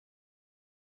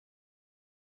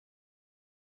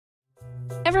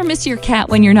Ever miss your cat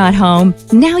when you're not home?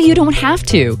 Now you don't have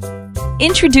to.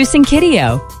 Introducing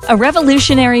Kitio, a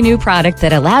revolutionary new product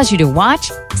that allows you to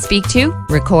watch, speak to,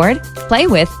 record, play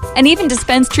with, and even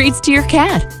dispense treats to your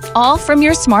cat, all from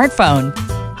your smartphone.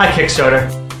 Hi Kickstarter.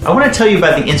 I want to tell you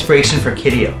about the inspiration for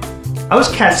Kitio. I was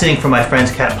cat sitting for my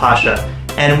friend's cat Pasha,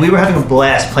 and we were having a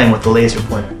blast playing with the laser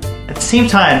pointer. At the same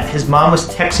time, his mom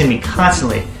was texting me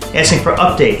constantly, asking for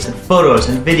updates and photos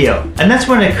and video, and that's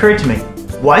when it occurred to me,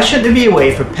 why shouldn't there be a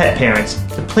way for pet parents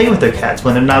to play with their cats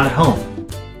when they're not at home?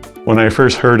 When I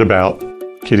first heard about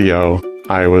Kitio,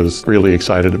 I was really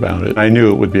excited about it. I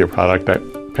knew it would be a product that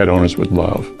pet owners would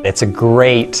love. It's a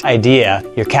great idea.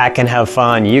 Your cat can have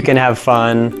fun, you can have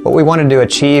fun. What we wanted to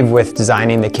achieve with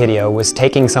designing the Kitio was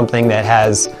taking something that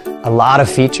has a lot of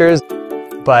features,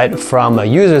 but from a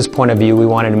user's point of view, we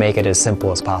wanted to make it as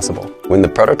simple as possible. When the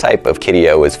prototype of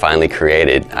Kitio was finally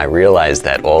created, I realized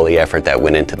that all the effort that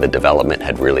went into the development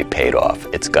had really paid off.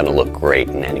 It's going to look great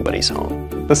in anybody's home.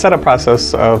 The setup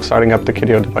process of starting up the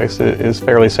Kitio device is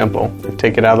fairly simple. You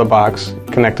take it out of the box,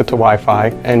 connect it to Wi-Fi,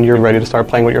 and you're ready to start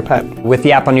playing with your pet. With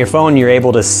the app on your phone, you're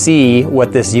able to see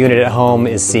what this unit at home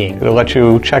is seeing. It'll let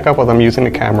you check up with them using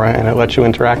the camera, and it lets you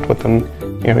interact with them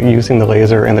using the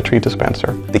laser and the treat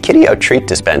dispenser. The Kitio treat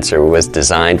dispenser was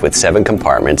designed with 7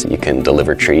 compartments. You can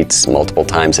deliver treats multiple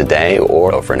times a day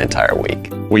or over an entire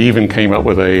week. We even came up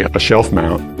with a shelf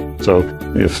mount, so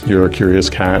if you're a curious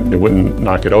cat, it wouldn't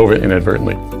knock it over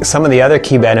inadvertently. Some of the other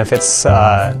key benefits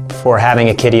for having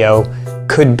a Kitio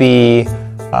could be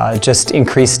just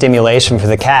increased stimulation for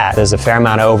the cat. There's a fair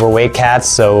amount of overweight cats,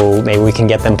 so maybe we can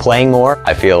get them playing more.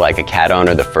 I feel like a cat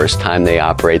owner, the first time they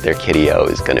operate their Kitio,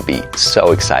 is going to be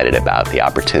so excited about the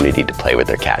opportunity to play with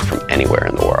their cat from anywhere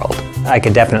in the world. I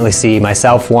could definitely see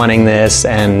myself wanting this,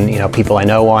 and people I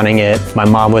know wanting it. My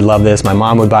mom would love this, my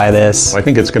mom would buy this. I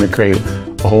think it's going to create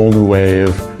a whole new way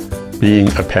of being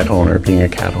a pet owner, being a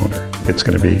cat owner. It's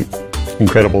going to be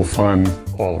incredible fun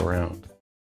all around.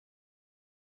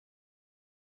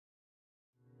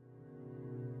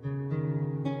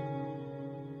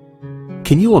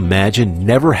 Can you imagine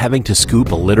never having to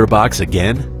scoop a litter box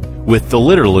again? With the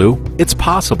Litterloo, it's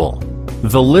possible.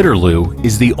 The Litterloo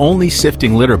is the only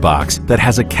sifting litter box that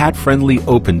has a cat-friendly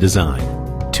open design.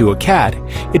 To a cat,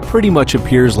 it pretty much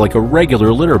appears like a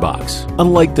regular litter box.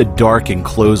 Unlike the dark and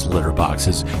closed litter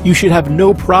boxes, you should have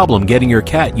no problem getting your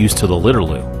cat used to the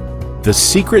Litterloo. The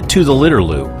secret to the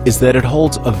Litterloo is that it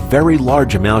holds a very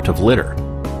large amount of litter.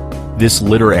 This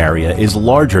litter area is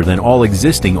larger than all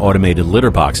existing automated litter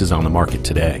boxes on the market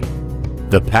today.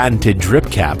 The patented drip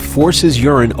cap forces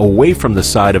urine away from the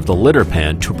side of the litter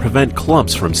pan to prevent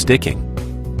clumps from sticking.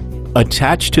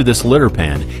 Attached to this litter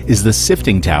pan is the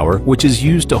sifting tower, which is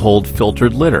used to hold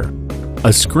filtered litter.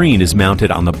 A screen is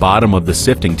mounted on the bottom of the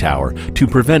sifting tower to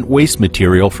prevent waste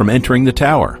material from entering the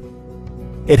tower.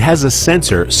 It has a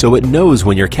sensor so it knows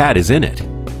when your cat is in it.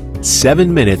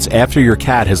 7 minutes after your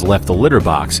cat has left the litter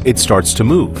box, it starts to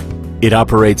move. It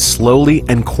operates slowly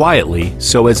and quietly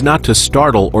so as not to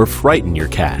startle or frighten your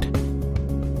cat.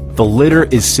 The litter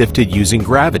is sifted using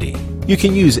gravity. You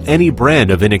can use any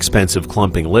brand of inexpensive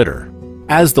clumping litter.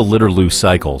 As the Litterloo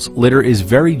cycles, litter is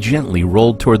very gently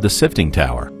rolled toward the sifting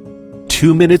tower.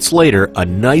 2 minutes later, a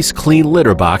nice clean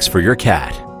litter box for your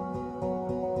cat.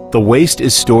 The waste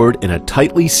is stored in a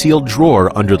tightly sealed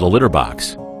drawer under the litter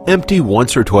box. Empty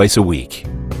once or twice a week.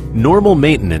 Normal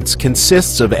maintenance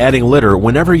consists of adding litter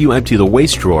whenever you empty the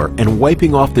waste drawer and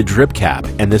wiping off the drip cap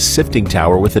and the sifting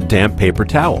tower with a damp paper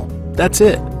towel. That's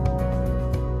it.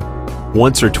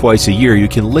 Once or twice a year, you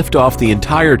can lift off the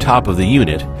entire top of the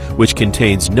unit, which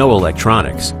contains no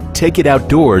electronics, take it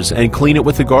outdoors and clean it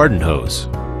with a garden hose.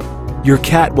 Your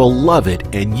cat will love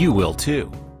it, and you will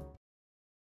too.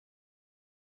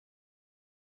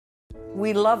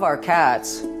 We love our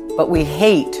cats, but we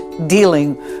hate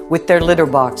dealing with their litter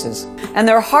boxes. And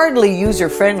they're hardly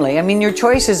user-friendly. I mean, your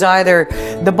choice is either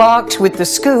the box with the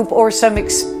scoop or some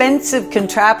expensive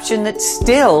contraption that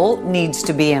still needs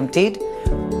to be emptied.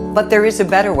 But there is a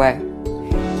better way.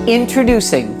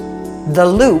 Introducing the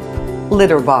Loop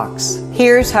Litter Box.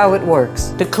 Here's how it works.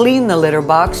 To clean the litter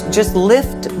box, just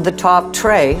lift the top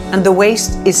tray and the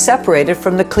waste is separated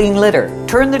from the clean litter.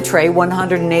 Turn the tray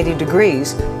 180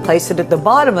 degrees, place it at the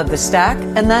bottom of the stack,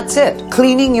 and that's it.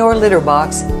 Cleaning your litter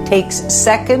box takes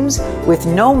seconds with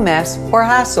no mess or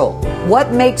hassle.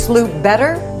 What makes Loop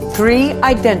better? 3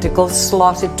 identical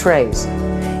slotted trays.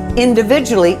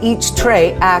 Individually, each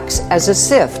tray acts as a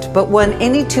sift, but when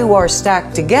any 2 are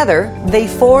stacked together, they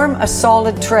form a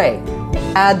solid tray.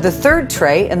 Add the 3rd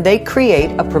tray and they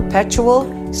create a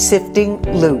perpetual sifting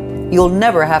loop. you'll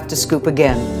never have to scoop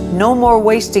again. No more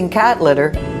wasting cat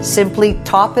litter. Simply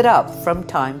top it up from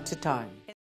time to time.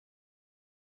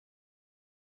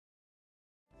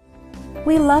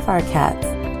 We love our cats.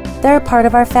 They're a part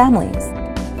of our families.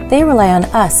 They rely on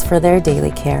us for their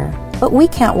daily care, but we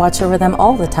can't watch over them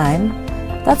all the time.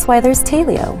 That's why there's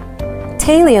Taleo.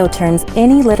 Taleo turns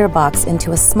any litter box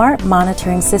into a smart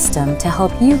monitoring system to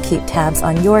help you keep tabs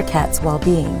on your cat's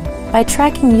well-being. By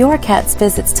tracking your cat's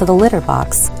visits to the litter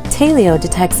box, Taleo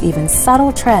detects even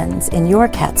subtle trends in your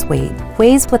cat's weight,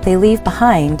 weighs what they leave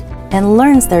behind, and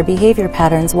learns their behavior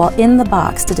patterns while in the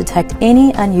box to detect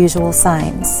any unusual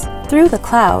signs. Through the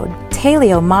cloud,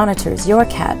 Taleo monitors your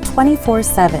cat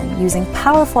 24/7 using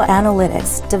powerful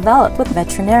analytics developed with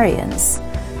veterinarians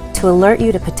to alert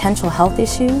you to potential health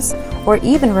issues or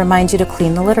even remind you to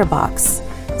clean the litter box,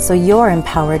 so you're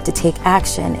empowered to take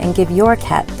action and give your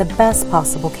cat the best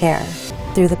possible care.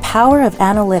 Through the power of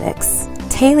analytics,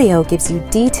 Taleo gives you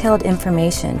detailed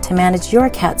information to manage your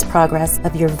cat's progress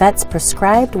of your vet's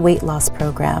prescribed weight loss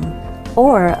program,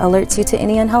 or alerts you to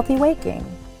any unhealthy weight gain.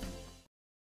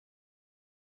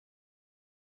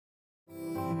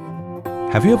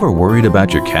 Have you ever worried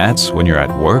about your cats when you're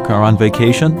at work or on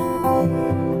vacation?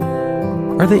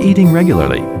 Are they eating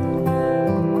regularly?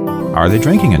 Are they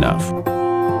drinking enough?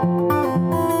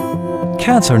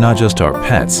 Cats are not just our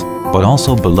pets, but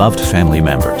also beloved family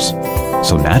members.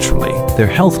 So naturally, their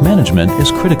health management is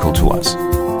critical to us.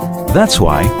 That's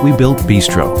why we built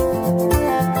Bistro,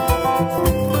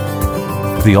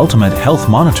 the ultimate health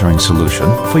monitoring solution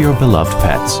for your beloved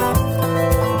pets.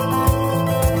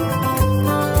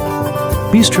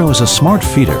 Bistro is a smart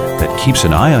feeder that keeps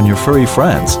an eye on your furry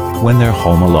friends when they're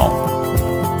home alone.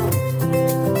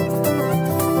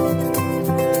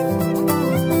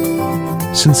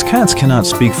 Since cats cannot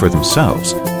speak for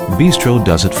themselves, Bistro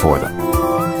does it for them.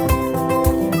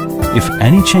 If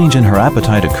any change in her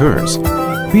appetite occurs,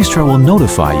 Bistro will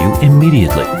notify you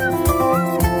immediately.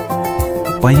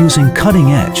 By using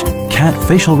cutting-edge cat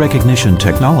facial recognition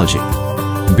technology,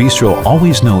 Bistro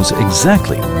always knows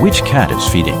exactly which cat is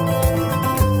feeding.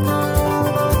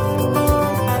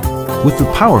 With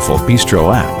the powerful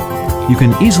Bistro app, you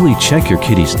can easily check your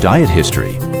kitty's diet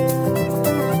history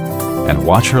and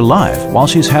watch her live while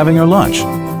she's having her lunch,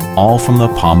 all from the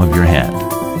palm of your hand.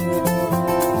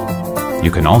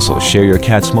 You can also share your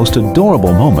cat's most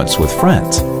adorable moments with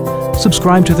friends,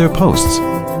 subscribe to their posts,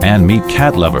 and meet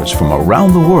cat lovers from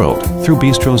around the world through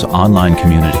Bistro's online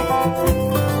community.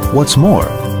 What's more,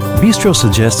 Bistro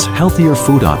suggests healthier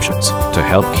food options to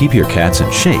help keep your cats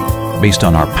in shape based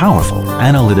on our powerful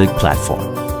analytic platform.